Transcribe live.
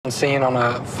Scene on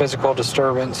a physical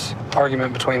disturbance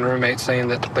argument between roommates, saying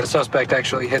that the suspect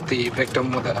actually hit the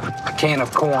victim with a can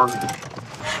of corn.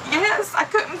 Yes, I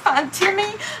couldn't find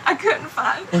Timmy. I couldn't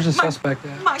find. Where's the suspect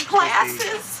at? My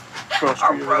glasses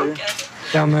are broken.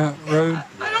 Down that road?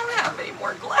 I don't have any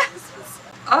more glasses.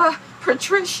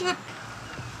 Patricia.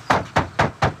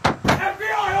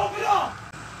 FBI, open up!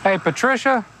 Hey,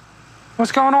 Patricia,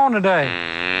 what's going on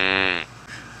today?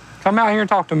 Come out here and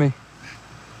talk to me.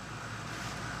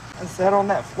 I sat on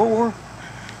that floor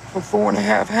for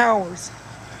 4.5 hours,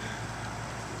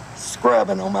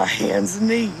 scrubbing on my hands and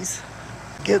knees.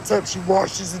 Gets up, she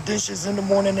washes the dishes in the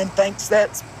morning and thinks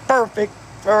that's perfect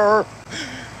for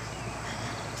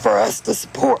us to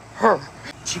support her.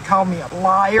 She called me a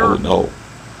liar. Oh, no.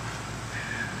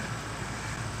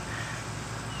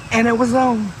 And it was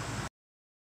on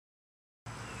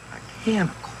a can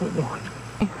of corn.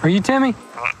 Are you Timmy?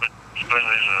 There's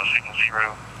a signal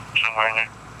 0 somewhere in there.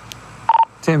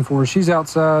 10-4, she's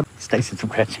outside. Stacy's a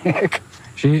redneck.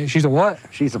 She's a what?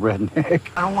 She's a redneck.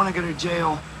 I don't want to go to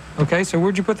jail. Okay, so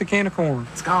where'd you put the can of corn?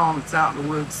 It's gone. It's out in the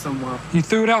woods somewhere. You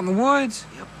threw it out in the woods?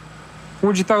 Yep.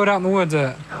 Where'd you throw it out in the woods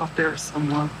at? Out there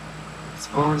somewhere, as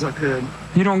far as I could.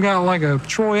 You don't got like a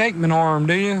Troy Aikman arm,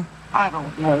 do you? I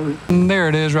don't know. And there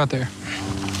it is, right there.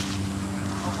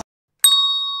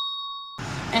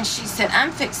 And she said,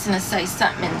 I'm fixing to say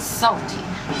something insulting.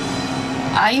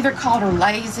 I either called her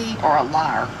lazy or a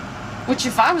liar, which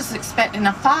if I was expecting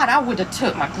a fight, I would have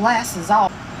took my glasses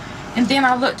off. And then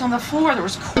I looked on the floor, there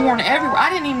was corn everywhere. I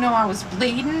didn't even know I was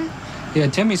bleeding. Yeah,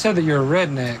 Timmy said that you're a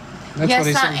redneck. That's Yes, what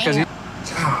he said. I Because am.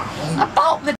 I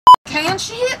bought the can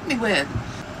she hit me with.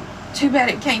 Too bad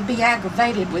it can't be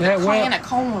aggravated with a can of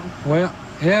corn. Well,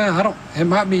 yeah, I don't. It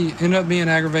might be end up being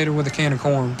aggravated with a can of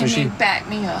corn. And he backed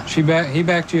me up. He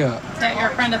backed you up. Is that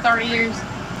your friend of 30 years?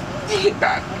 He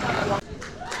backed me up.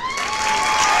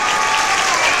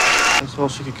 That's all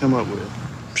she could come up with.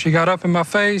 She got up in my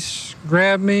face,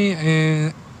 grabbed me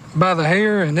and by the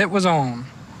hair, and it was on.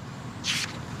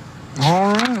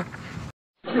 All right.